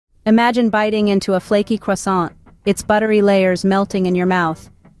Imagine biting into a flaky croissant, its buttery layers melting in your mouth,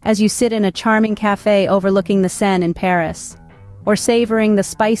 as you sit in a charming cafe overlooking the Seine in Paris. Or savoring the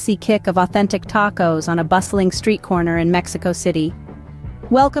spicy kick of authentic tacos on a bustling street corner in Mexico City.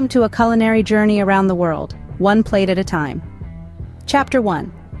 Welcome to a culinary journey around the world, one plate at a time. Chapter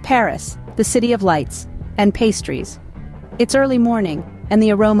 1. Paris, the city of lights and pastries. It's early morning, and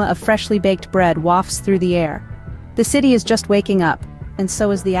the aroma of freshly baked bread wafts through the air. The city is just waking up, and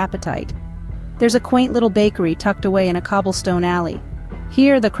so is the appetite. There's a quaint little bakery tucked away in a cobblestone alley.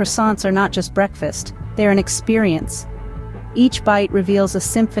 Here, the croissants are not just breakfast, they're an experience. Each bite reveals a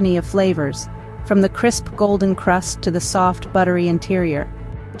symphony of flavors, from the crisp golden crust to the soft, buttery interior.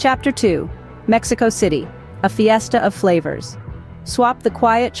 Chapter 2. Mexico City, a fiesta of flavors. Swap the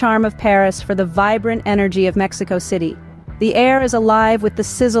quiet charm of Paris for the vibrant energy of Mexico City. The air is alive with the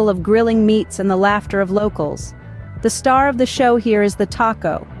sizzle of grilling meats and the laughter of locals. The star of the show here is the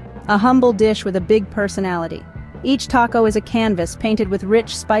taco, a humble dish with a big personality. Each taco is a canvas painted with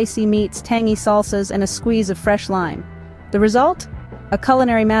rich, spicy meats, tangy salsas, and a squeeze of fresh lime. The result? A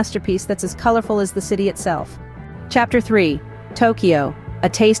culinary masterpiece that's as colorful as the city itself. Chapter 3. Tokyo, a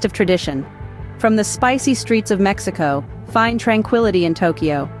taste of tradition. From the spicy streets of Mexico, find tranquility in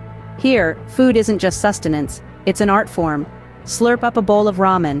Tokyo. Here, food isn't just sustenance, it's an art form. Slurp up a bowl of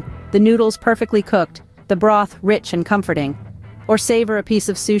ramen, the noodles perfectly cooked, the broth rich and comforting. Or savor a piece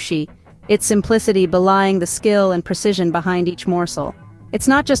of sushi, its simplicity belying the skill and precision behind each morsel. It's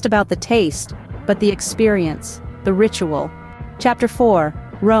not just about the taste, but the experience, the ritual. Chapter 4.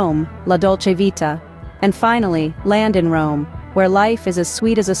 Rome, La Dolce Vita. And finally, land in Rome, where life is as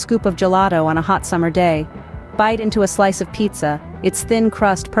sweet as a scoop of gelato on a hot summer day. Bite into a slice of pizza, its thin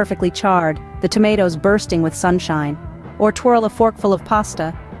crust perfectly charred, the tomatoes bursting with sunshine. Or twirl a forkful of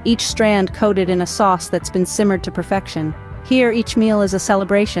pasta, each strand coated in a sauce that's been simmered to perfection. Here, each meal is a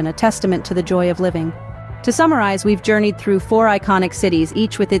celebration, a testament to the joy of living. To summarize, we've journeyed through 4 iconic cities,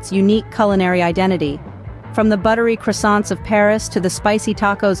 each with its unique culinary identity. From the buttery croissants of Paris to the spicy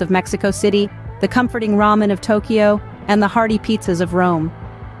tacos of Mexico City, the comforting ramen of Tokyo, and the hearty pizzas of Rome.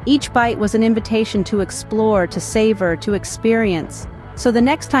 Each bite was an invitation to explore, to savor, to experience. So the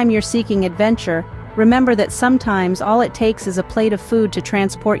next time you're seeking adventure, remember that sometimes all it takes is a plate of food to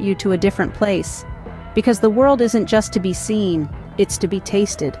transport you to a different place. Because the world isn't just to be seen, it's to be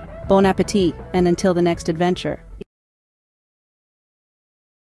tasted. Bon appétit, and until the next adventure.